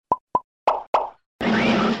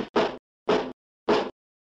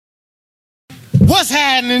What's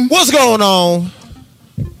happening? What's going on?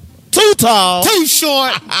 Too tall. Too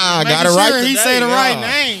short. I got it right sure today. He say the right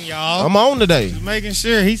name, y'all. I'm on today. Making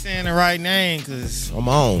sure he's saying the right name, because I'm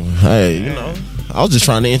on. Hey, you know, I was just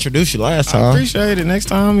trying to introduce you last time. I appreciate it. Next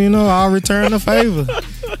time, I'll return the favor.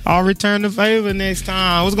 I'll return the favor next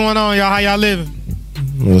time. What's going on, y'all? How y'all living?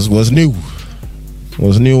 What's new?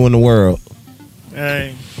 What's new in the world?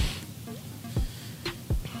 Hey.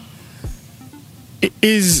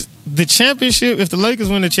 Is the championship, if the Lakers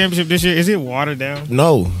win the championship this year, is it watered down?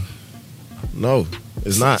 No,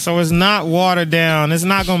 it's not. So it's not watered down. It's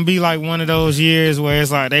not going to be like one of those years where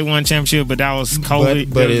it's like they won championship, but that was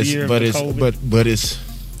COVID. But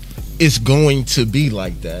it's going to be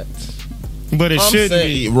like that. But it should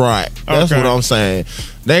be. Right. That's what I'm saying.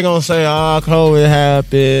 They're going to say, COVID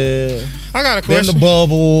happened. I got a question. Then the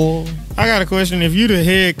bubble. I got a question. If you the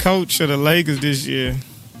head coach of the Lakers this year,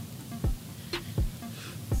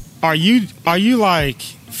 are you like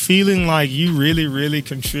feeling like you really, really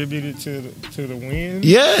contributed to the win?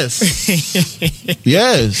 Yes.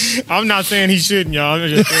 Yes. I'm not saying he shouldn't, y'all. I'm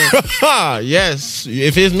just saying. Yes.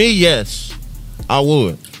 If it's me, yes. I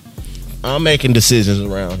would. I'm making decisions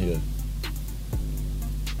around here.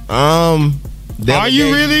 I'm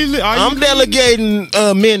delegating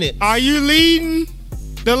a minute. Are you leading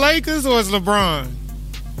the Lakers or is LeBron?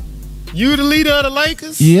 You the leader of the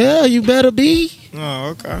Lakers? Yeah, you better be. Oh,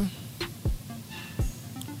 okay.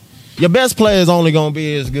 Your best player is only going to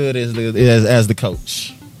be as good as the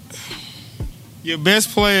coach. Your best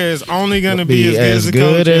player is only going to be as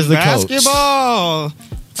good as the coach. Basketball,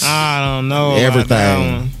 I don't know.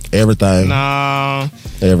 Everything. No.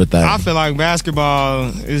 Everything. I feel like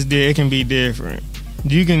basketball it can be different.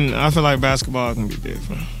 I feel like basketball can be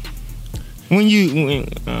different. I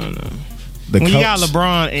don't know. When you got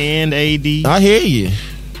LeBron and AD. I hear you.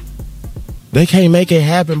 They can't make it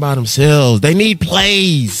happen by themselves. They need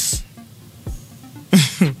plays.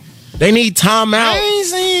 They need timeouts. I ain't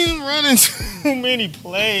seen him running too many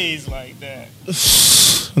plays like that.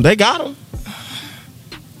 They got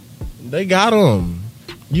them.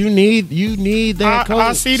 You need that coach.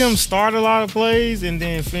 I see them start a lot of plays and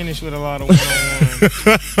then finish with a lot of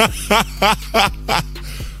one-on-one.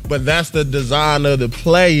 But that's the design of the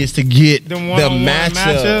play, is to get the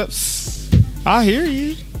matchups. I hear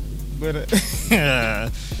you, but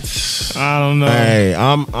I don't know. Hey,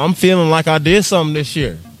 I'm feeling like I did something this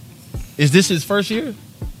year. Is this his first year?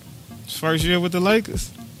 His first year with the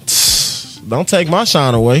Lakers. Don't take my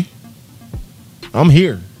shine away. I'm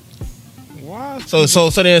here. Why? So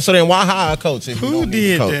then why hire a coach? Who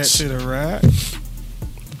did that to the Rat?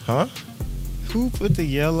 Huh? Who put the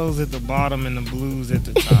yellows at the bottom and the blues at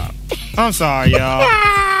the top? I'm sorry, y'all.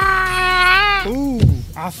 Ooh,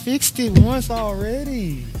 I fixed it once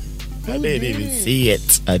already. I didn't even see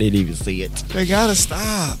it. They gotta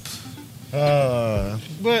stop.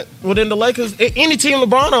 But then the Lakers, any team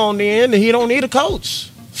LeBron on, then he don't need a coach.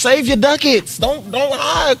 Save your ducats. Don't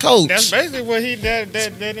hire a coach. That's basically what he done.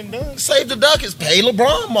 Save the ducats. Pay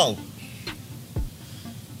LeBron more.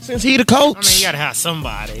 Since he the coach. I mean, you gotta have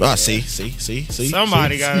somebody. See.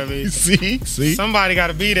 Somebody gotta be. See. Somebody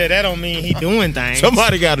gotta be there. That don't mean he doing things.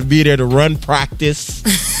 Somebody gotta be there to run practice.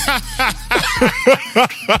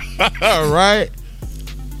 All right.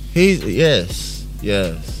 Yes.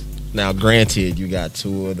 Now, granted, you got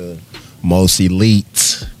two of the most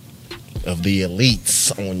elite of the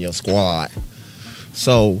elites on your squad.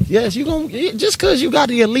 So, yes, just because you got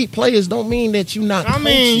the elite players don't mean that you not coaching. I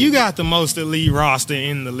mean, you got the most elite roster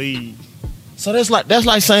in the league. So that's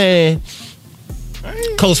like saying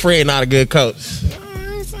Coach Fred not a good coach. I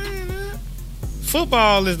ain't saying that.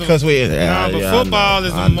 Football is the football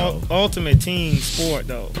is the ultimate team sport,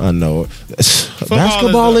 though. I know.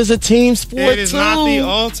 Basketball is a team sport. It is not the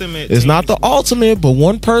ultimate. It's not the ultimate, but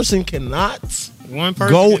one person cannot. One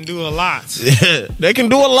person can do a lot. They can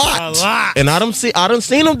do a lot. A lot. And I done seen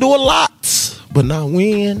them do a lot, but not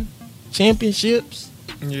win championships.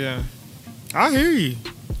 Yeah. I hear you.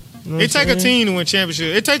 It take a team to win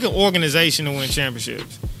championships. It take an organization to win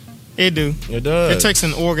championships. It do. It does. It takes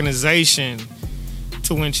an organization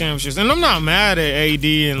to win championships. And I'm not mad at AD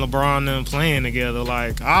and LeBron and them playing together.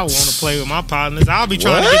 Like, I want to play with my partners. I'll be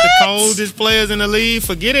trying to get the coldest players in the league.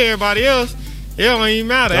 Forget everybody else. It don't even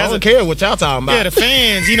matter. I don't care what y'all talking about. Yeah, the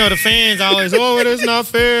fans. The fans always, it's not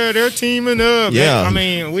fair. They're teaming up. Yeah. I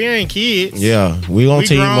mean, we ain't kids. Yeah, we gonna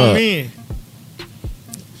team up.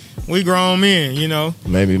 We grown men,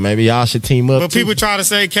 Maybe y'all should team up. But people try to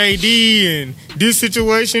say KD and this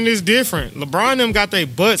situation is different. LeBron and them got their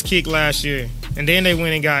butts kicked last year, and then they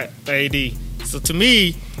went and got AD. So to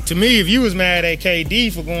me, to me, if you was mad at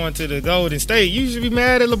KD for going to the Golden State, you should be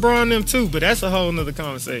mad at LeBron and them too. But that's a whole nother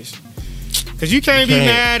conversation. Because you can't be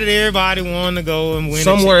mad at everybody wanting to go and win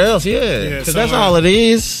somewhere else. Yeah, because that's all it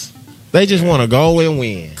is. They just want to go and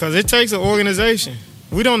win. Because it takes an organization.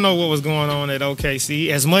 We don't know what was going on at OKC.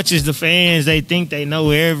 As much as the fans, they think they know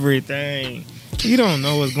everything. You don't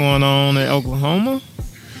know what's going on at Oklahoma.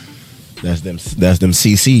 That's them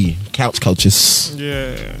CC couch coaches.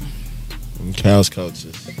 Yeah. Couch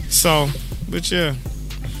coaches. So, but yeah.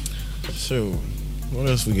 Sure. What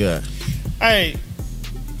else we got? Hey,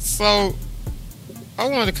 so I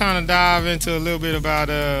wanted to kind of dive into a little bit about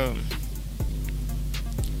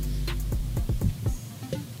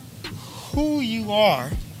who you are.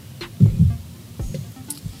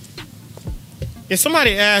 If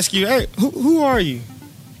somebody asks you, hey, who are you?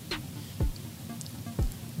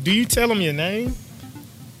 Do you tell them your name?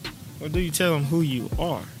 Or do you tell them who you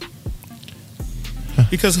are?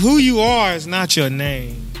 Because who you are is not your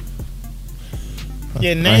name.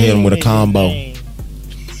 Your name. I hit him with a combo.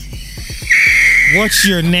 What's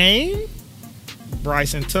your name?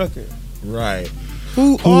 Bryson Tucker. Right.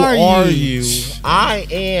 Who are you? I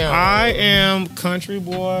am country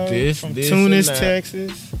boy from Tunis,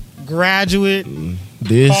 Texas. Graduate.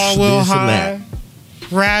 Caldwell High.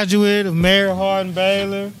 Graduate of Mary Hardin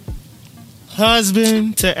Baylor.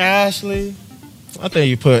 Husband to Ashley. I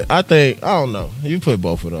don't know. You put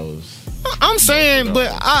both of those. I'm saying,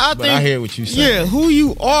 but I think I hear what you saying. Yeah, who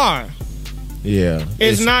you are. Yeah.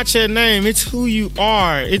 It's not your name. It's who you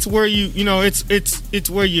are. It's where it's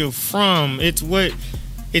where you're from. It's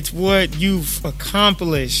what you've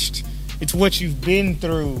accomplished. It's what you've been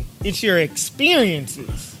through. It's your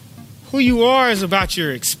experiences. Who you are is about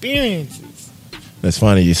your experiences. It's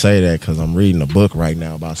funny you say that because I'm reading a book right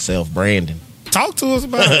now about self-branding. Talk to us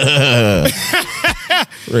about it.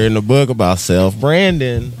 Reading a book about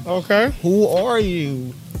self-branding. Okay. Who are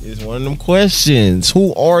you? Is one of them questions.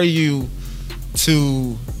 Who are you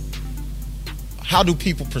to... How do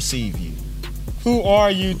people perceive you? Who are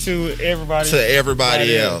you to everybody? To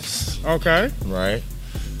everybody else. Okay. Right.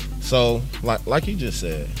 So, like you just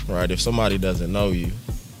said, right? If somebody doesn't know you,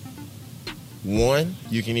 one,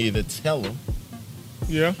 you can either tell them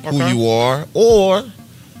who you are, or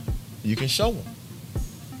you can show them.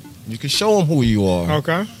 You can show them who you are.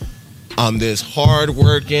 Okay. I'm this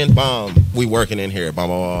hard-working, we working in here,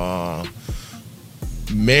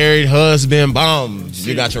 married husband,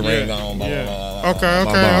 you got your ring on, Okay. You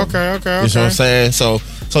know what I'm saying? So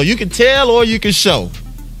you can tell or you can show.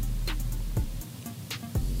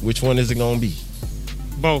 Which one is it gonna be?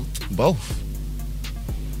 Both.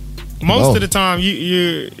 Most of the time,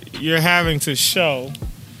 you're having to show.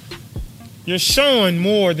 You're showing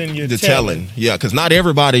more than you're telling. Yeah, because not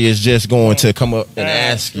everybody is just going to come up and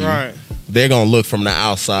ask you. Right. They're gonna look from the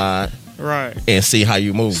outside, right, and see how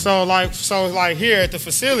you move. So like here at the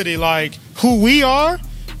facility, like who we are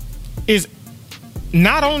is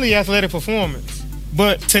not only athletic performance,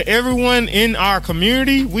 but to everyone in our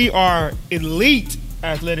community, we are elite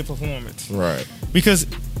athletic performance. Right. Because,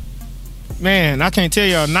 man, I can't tell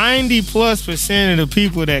y'all, 90+% of the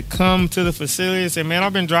people that come to the facility say, man,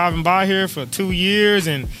 I've been driving by here for 2 years,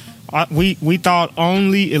 and we thought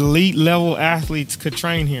only elite level athletes could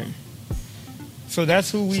train here. So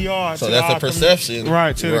that's who we are. So that's a perception.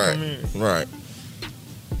 Right, to the community. Right.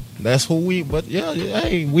 That's who but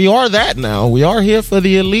hey, we are that now. We are here for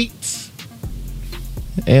the elites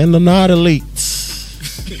and the not elites.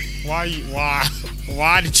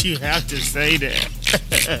 Why did you have to say that?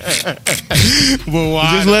 But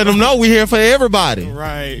why? Just let them know we're here for everybody.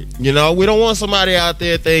 Right. You know, we don't want somebody out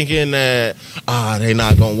there thinking that, they're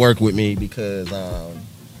not going to work with me because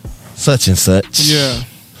such and such. Yeah.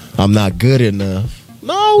 I'm not good enough.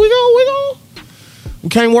 No, we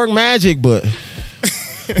can't work magic, but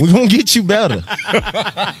we're going to get you better.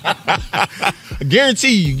 I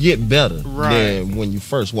guarantee you get better than when you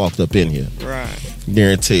first walked up in here. Right.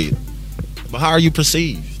 Guaranteed. But how are you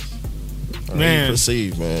perceived? Man.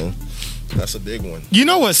 That's a big one. You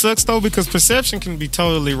know what sucks, though? Because perception can be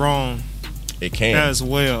totally wrong. It can. As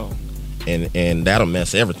well. And that'll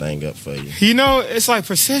mess everything up for you. You know, it's like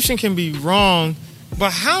perception can be wrong,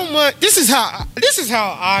 but how much... This is how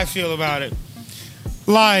I feel about it.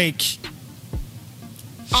 Like,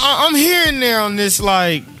 I'm hearing there on this,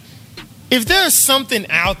 like, if there's something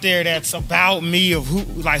out there that's about me of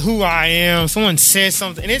who I am, someone says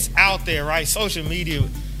something, and it's out there, right? Social media.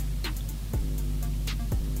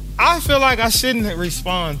 I feel like I shouldn't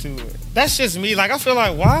respond to it. That's just me. Like, I feel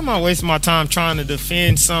like, why am I wasting my time trying to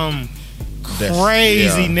defend some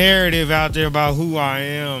crazy narrative out there about who I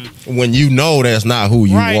am. When you know that's not who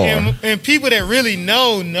you are. And people that really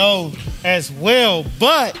know as well.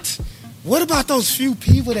 But what about those few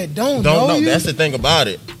people that don't know you? That's the thing about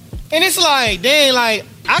it. And it's like, dang, like,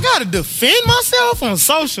 I gotta defend myself on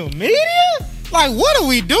social media? Like, what are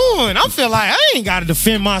we doing? I feel like I ain't gotta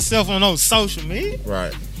defend myself on no social media.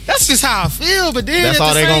 Right. That's just how I feel, but then that's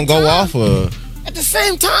all they gonna go off of. At the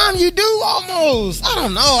same time, you do almost. I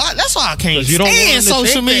don't know. That's why I can't stand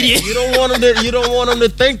social media. You don't want them to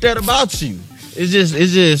think that about you. It's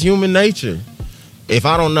just human nature. If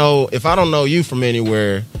I don't know you from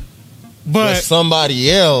anywhere, but somebody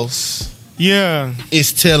else,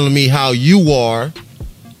 is telling me how you are,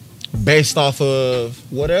 based off of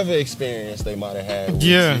whatever experience they might have had. With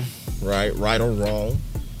you, right or wrong.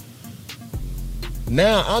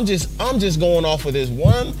 Now I'm just going off of this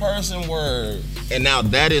one person word, and now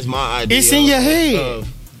that is my idea. It's in your head.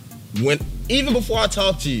 Even before I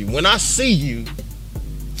talk to you, when I see you,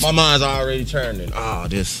 my mind's already turning. Oh,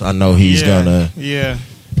 this I know he's gonna. Yeah.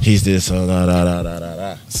 He's this.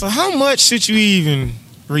 So how much should you even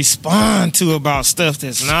respond to about stuff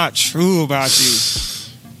that's not true about you?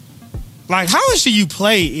 Like, how much do you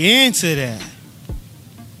play into that?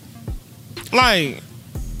 Like.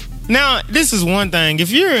 Now, this is one thing.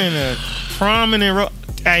 If you're in a prominent,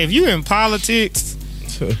 if you're in politics,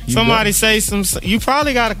 somebody say some, you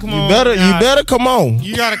probably got to come on. You better come on.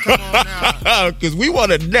 You got to come on now. Because we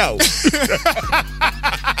want to know.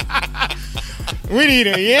 We need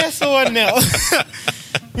a yes or a no.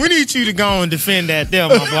 We need you to go and defend that there,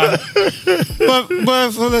 my boy.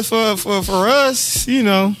 But for us, you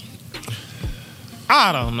know,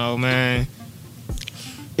 I don't know, man.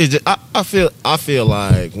 I feel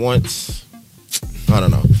like once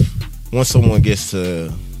someone gets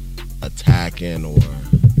to attacking or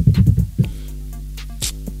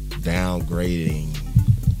downgrading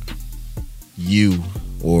you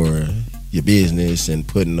or your business and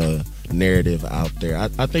putting a narrative out there,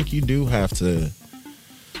 I think you do have to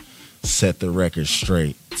set the record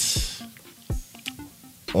straight.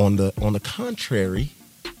 On the contrary,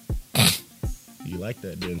 you like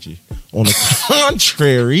that, didn't you? On the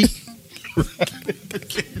contrary,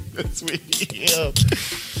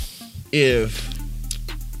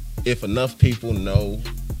 if enough people know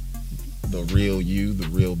the real you, the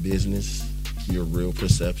real business, your real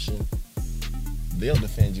perception, they'll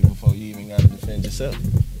defend you before you even got to defend yourself.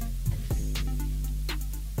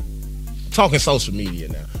 Talking social media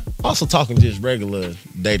now. Also talking just regular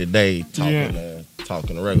day-to-day,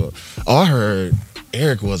 talking regular. Oh, I heard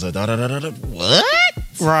Eric was a da-da-da-da-da. What?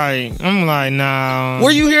 Right. I'm like, nah.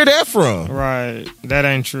 Where you hear that from? Right. That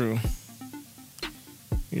ain't true.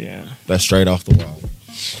 Yeah. That's straight off the wall.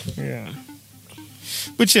 Yeah.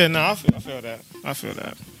 But yeah, no, I feel that.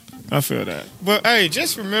 But hey,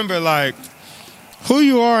 just remember, like, who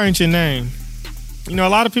you are ain't your name. You know, a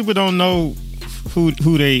lot of people don't know who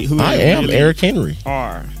they I am really Eric Henry.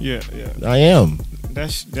 Are. Yeah. I am.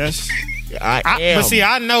 That's I am. But see,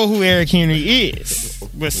 I know who Eric Henry is.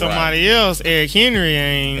 But somebody else, Eric Henry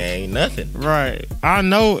ain't nothing. Right. I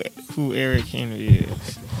know who Eric Henry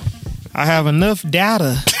is. I have enough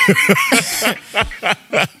data.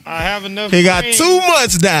 He got too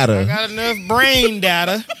much data. I got enough brain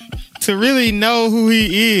data to really know who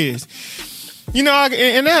he is. You know,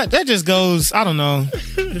 and that just goes, I don't know.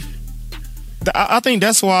 I think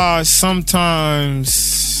that's why sometimes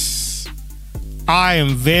I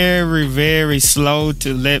am very, very slow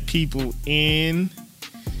to let people in.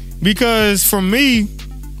 Because for me,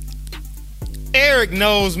 Eric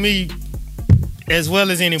knows me as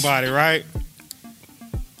well as anybody, right?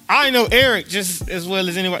 I know Eric just as well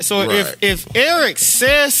as anybody. So if Eric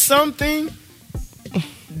says something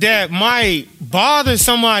that might bother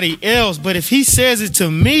somebody else, but if he says it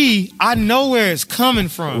to me, I know where it's coming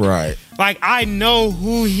from. Right. Like, I know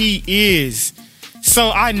who he is.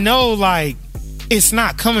 So I know, like, it's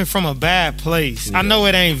not coming from a bad place. Yeah. I know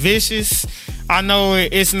it ain't vicious. I know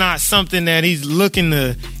it's not something that he's looking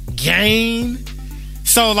to gain.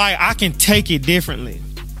 So, like, I can take it differently.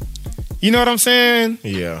 You know what I'm saying?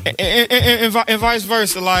 Yeah. And vice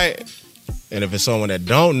versa, like. And if it's someone that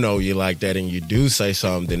don't know you like that and you do say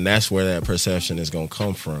something, then that's where that perception is going to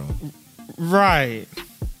come from. Right.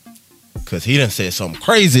 Because he done said something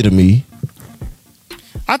crazy to me.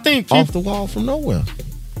 I think off the wall from nowhere.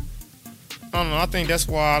 I don't know. I think that's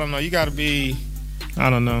why, I don't know, you got to be, I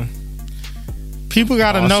don't know. People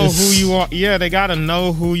got to know who you are. Yeah, they got to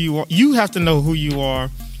know who you are. You have to know who you are.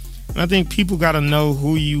 And I think people got to know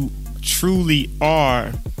who you truly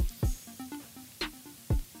are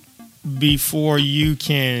before you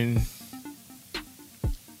can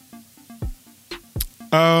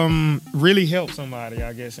Really help somebody,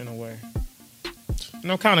 I guess, in a way.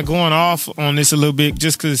 And I'm kind of going off on this a little bit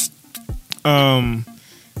just because,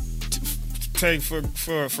 take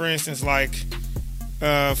for instance, like,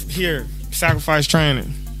 here, sacrifice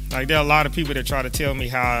training. Like, there are a lot of people that try to tell me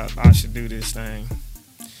how I should do this thing.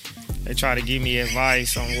 They try to give me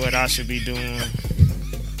advice on what I should be doing,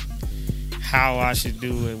 how I should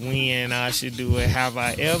do it, when I should do it. Have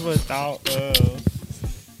I ever thought of?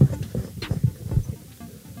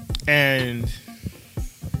 And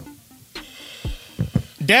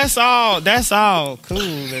that's all cool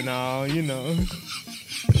and all, you know.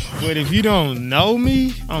 But if you don't know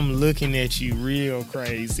me, I'm looking at you real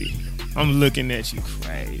crazy. I'm looking at you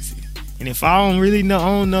crazy. And if I don't really know, I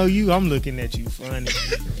don't know you, I'm looking at you funny.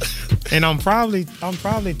 And I'm probably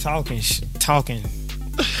talking.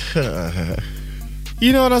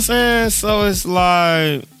 You know what I'm saying? So it's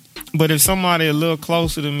like, but if somebody a little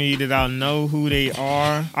closer to me that I know who they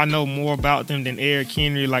are, I know more about them than Eric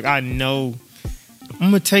Henry, like I know,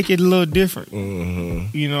 I'm going to take it a little different.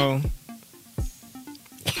 Mm-hmm. You know?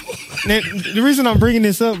 The reason I'm bringing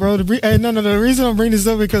this up, bro, the reason I'm bringing this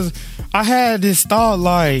up because I had this thought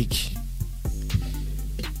like,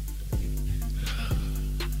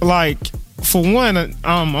 for one,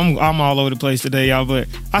 I'm all over the place today, y'all. But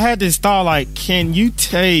I had this thought, like, can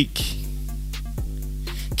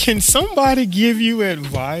somebody give you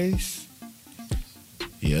advice?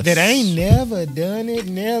 Yes. That ain't never done it,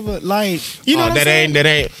 never like you know. That ain't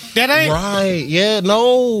right. Yeah,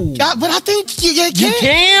 no. But I think you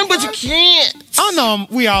can, but you can't. I know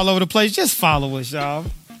we all over the place. Just follow us, y'all.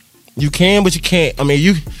 You can, but you can't. I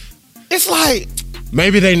mean, It's like.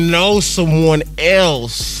 Maybe they know someone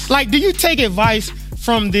else. Like, do you take advice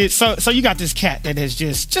from this? So you got this cat that is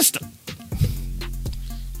just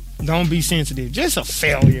don't be sensitive. Just a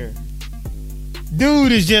failure.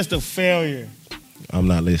 Dude is just a failure. I'm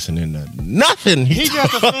not listening to nothing. He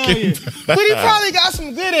just a failure. But he probably got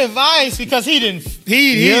some good advice because he didn't.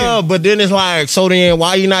 Yeah, but then it's like, so then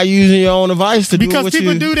why you not using your own advice to do what Because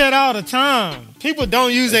people do that all the time. People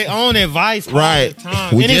don't use their own advice all the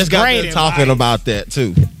time. We and just got to talking about that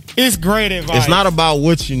too. It's great advice. It's not about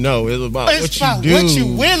what you know. It's about what you do. What you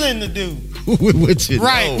willing to do. What you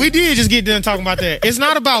know. We did just get done talking about that. It's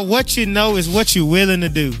not about what you know. It's what you're willing to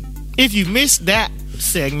do. If you missed that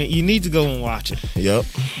segment, you need to go and watch it. Yep.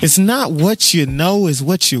 It's not what you know. It's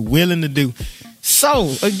what you're willing to do.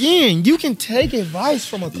 So, again, you can take advice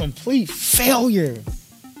from a complete failure.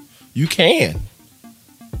 You can.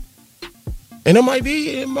 And it might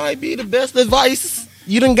be the best advice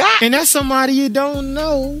you done got. And that's somebody you don't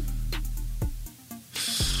know.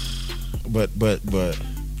 But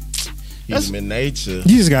human nature.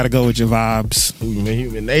 You just gotta go with your vibes.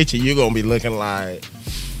 Human nature, you're gonna be looking like,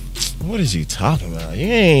 what is you talking about? You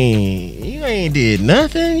ain't did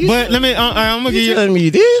nothing. I'm gonna give you telling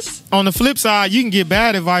me this. On the flip side, you can get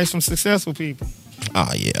bad advice from successful people.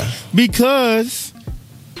 Oh yeah. Because,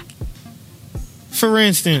 for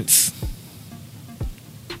instance,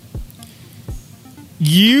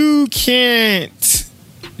 you can't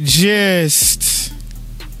just,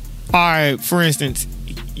 all right, for instance,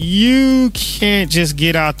 you can't just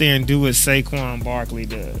get out there and do what Saquon Barkley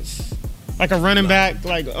does. Like a running back,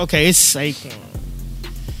 like, okay, it's Saquon.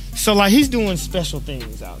 So, like, he's doing special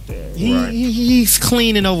things out there. He's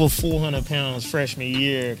cleaning over 400 pounds freshman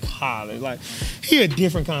year of college. Like, he a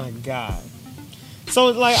different kind of guy. So,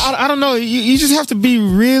 like, I don't know. You just have to be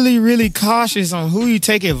really, really cautious on who you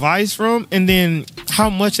take advice from and then how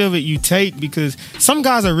much of it you take, because some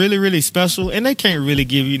guys are really, really special and they can't really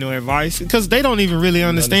give you no advice because they don't even really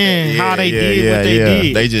understand how they did what they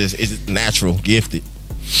did. They just, it's natural, gifted.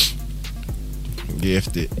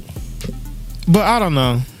 But I don't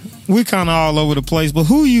know. We kind of all over the place. But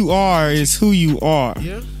who you are is who you are.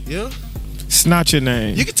 Yeah. It's not your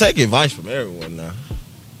name. You can take advice from everyone now.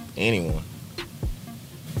 Anyone.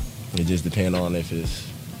 It just depends on if it's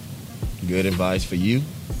good advice for you.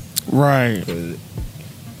 Right. Because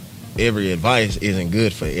every advice isn't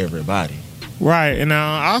good for everybody. Right. And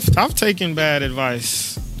now I've taken bad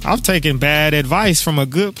advice. I've taken bad advice from a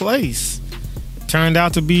good place. Turned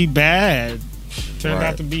out to be bad. Turned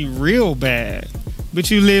out to be real bad. But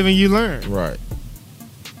you live and you learn. Right.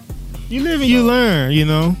 You live and you learn, you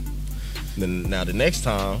know. Now the next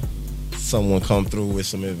time someone come through with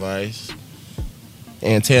some advice,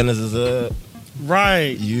 antennas is up.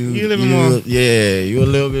 Right. You a little bit more. Yeah, you a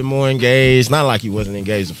little bit more engaged. Not like you wasn't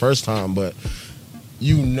engaged the first time, but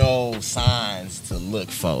you know signs to look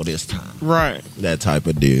for this time. Right. That type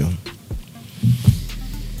of deal.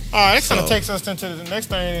 All right, that kind of takes us into the next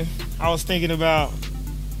thing I was thinking about.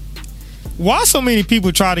 Why so many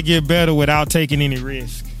people try to get better without taking any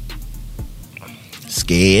risk?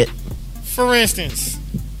 Scared. For instance,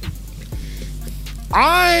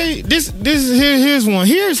 here's one.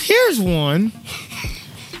 Here's one.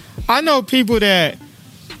 I know people that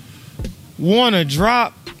want to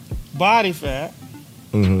drop body fat,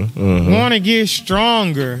 want to get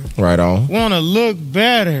stronger, Right on. want to look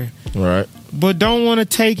better, Right. but don't want to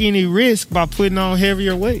take any risk by putting on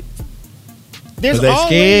heavier weight. There's But they always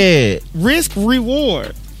scared. risk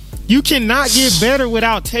reward. You cannot get better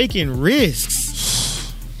without taking risks.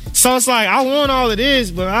 So it's like, I want all of this,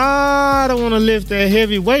 but I don't want to lift that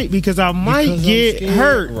heavy weight because I might Because I'm get scared.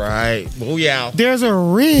 hurt. Right. Booyah. There's a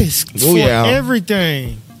risk for Booyah.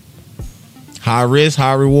 everything. High risk,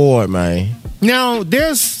 high reward, man. Now,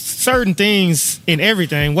 there's certain things in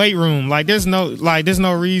everything. Weight room, there's no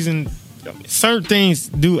reason. Certain things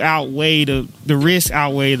do outweigh the risk,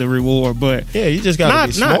 outweigh the reward, but Yeah, you just gotta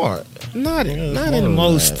be smart. Not Yeah, in smart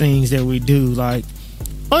most than that. things that we do. Like,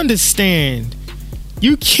 understand,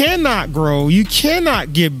 you cannot grow, you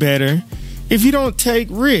cannot get better if you don't take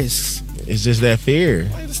risks. It's just that fear.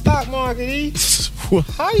 Like the stock market, E.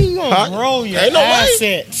 How you gonna grow your Ain't no way.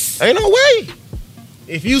 assets? Ain't no way.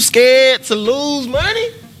 If you scared to lose money,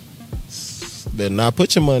 then not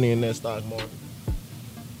put your money in that stock market.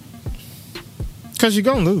 Because you're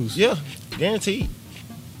gonna lose. Yeah, guaranteed.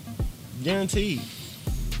 Guaranteed.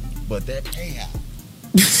 But that payout.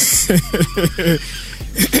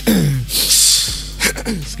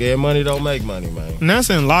 Scared money don't make money, man. And that's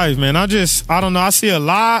in life, man. I don't know. I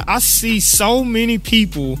see so many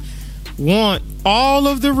people want all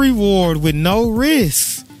of the reward with no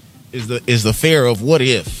risk. Is the fear of what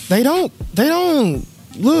if? They don't look.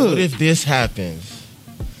 What if this happens?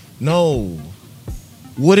 No.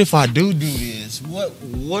 What if I do this?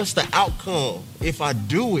 What's the outcome if I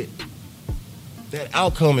do it? That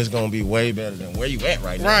outcome is gonna be way better than where you at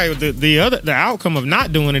right now. Right. The outcome of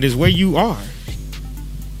not doing it is where you are.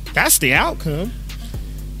 That's the outcome.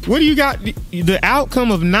 What do you got? The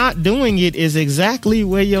outcome of not doing it is exactly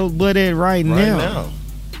where your butt at right now.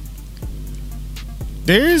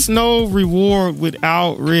 There is no reward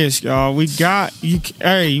without risk, y'all. We can't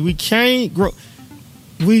grow.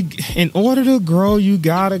 In order to grow, you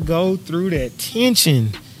gotta go through that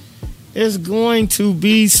tension. There's going to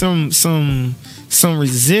be some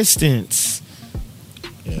resistance.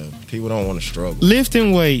 Yeah, people don't want to struggle.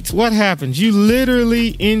 Lifting weights, what happens? You literally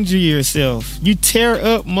injure yourself. You tear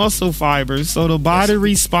up muscle fibers so the body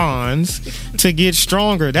responds to get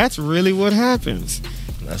stronger. That's really what happens.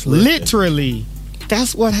 That's lifting. Literally,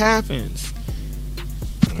 that's what happens.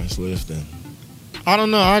 That's lifting. I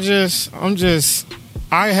don't know. I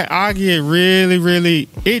get really,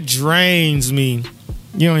 it drains me.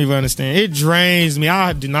 You don't even understand. It drains me.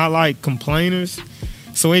 I do not like complainers.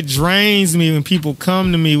 So it drains me when people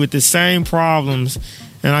come to me with the same problems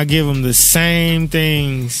and I give them the same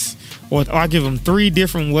things, or I give them 3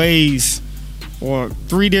 different ways or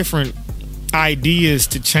 3 different ideas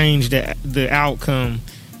to change the outcome.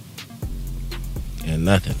 And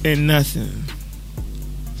nothing.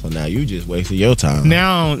 So now you just wasted your time.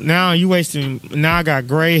 Now you wasting. Now I got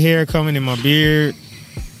gray hair coming in my beard.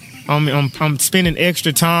 I'm spending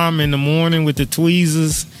extra time in the morning with the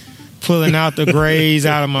tweezers, pulling out the grays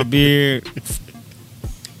out of my beard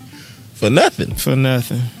For nothing. for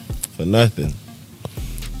nothing.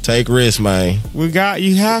 Take risks, man.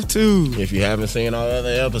 You have to. If you haven't seen our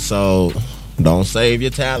other episode, don't save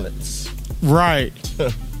your talents. Right.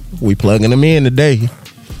 We plugging them in today.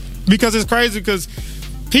 Because it's crazy because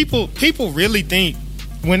people really think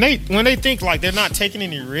when they think like they're not taking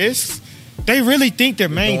any risks, they really think they're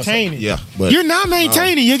maintaining. Yeah, but you're not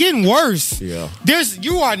maintaining. You're getting worse. Yeah.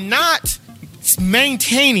 You are not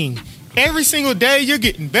maintaining. Every single day you're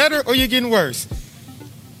getting better or you're getting worse.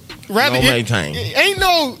 Rather, No maintain. Ain't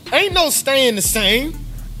no staying the same.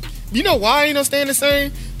 You know why ain't no staying the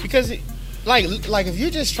same? Because like if you're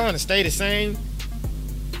just trying to stay the same,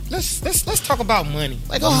 let's talk about money.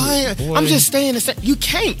 Like, I'm just staying the same. You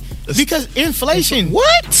can't, because inflation.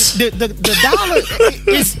 What? The dollar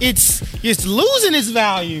it's losing its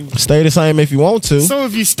value. Stay the same if you want to. So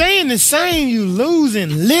if you staying the same, you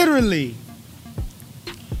losing literally.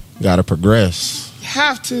 Gotta progress. You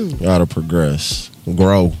have to. Gotta progress.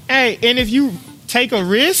 Grow. Hey, and if you take a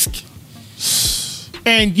risk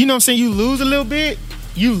and you know what I'm saying, you lose a little bit,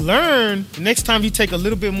 you learn next time you take a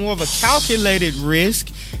little bit more of a calculated risk,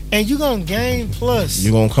 and you're gonna gain plus.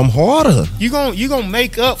 You're gonna come harder. You're gonna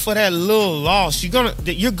make up for that little loss. You're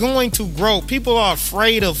going to grow. People are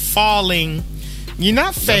afraid of falling. You're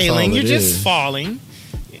not failing, you're just falling.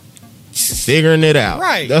 Figuring it out.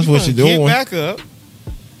 Right. That's what you're doing. Get back up.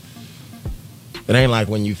 It ain't like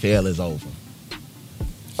when you fail, it's over.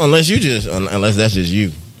 Unless that's just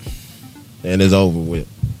you, and it's over with.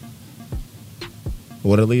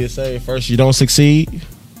 What did Aaliyah say? First, you don't succeed.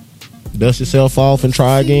 Dust yourself off and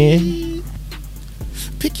try again.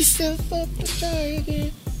 Pick yourself up and try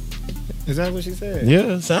again. Is that what she said?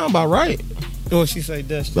 Yeah, sound about right. Or she say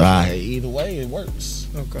dust. Right. Either way, it works.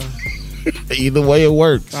 Okay. Either way, it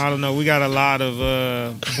works. I don't know. We got a lot of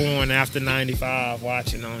born after 95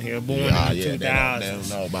 watching on here. Born in the 2000s. They don't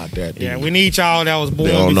know about that. Yeah, we need y'all that was born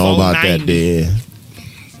They don't know before about 90. that,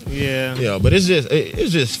 then. Yeah. Yeah, but it's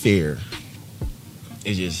just fear.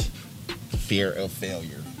 It's just fear of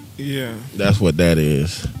failure. Yeah. That's what that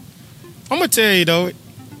is. I'm gonna tell you though,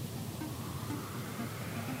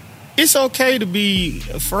 it's okay to be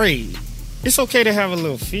afraid. It's okay to have a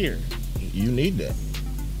little fear. You need that.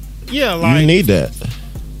 Yeah, like You need that.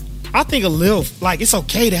 I think a little, like, it's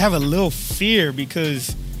okay to have a little fear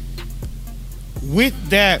because with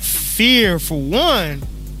that fear, for one,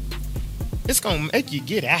 it's gonna make you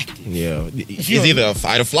get active. Yeah, it's either a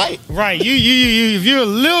fight or flight. Right. You if you're a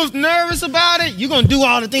little nervous about it, you're gonna do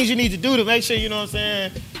all the things you need to do to make sure, you know what I'm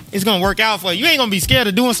saying, it's gonna work out for you. You ain't gonna be scared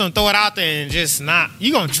of doing something, throw it out there and just not.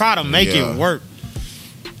 You're gonna try to make it work.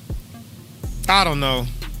 I don't know.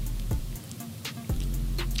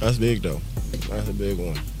 That's big though. That's a big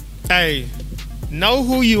one. Hey, know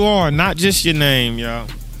who you are, not just your name, y'all.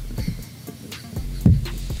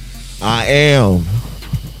 I am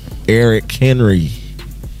Eric Henry.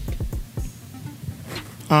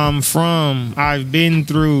 I've been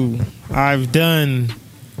through, I've done.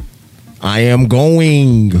 I am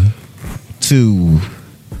going to.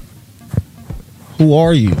 Who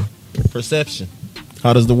are you? Perception.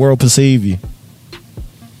 How does the world perceive you?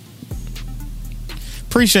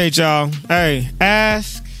 Appreciate y'all. Hey,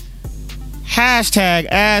 hashtag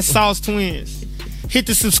Ask Sauce Twins. Hit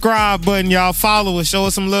the subscribe button, y'all. Follow us. Show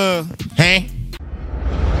us some love. Hey.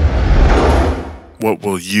 What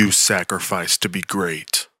will you sacrifice to be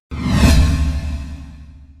great?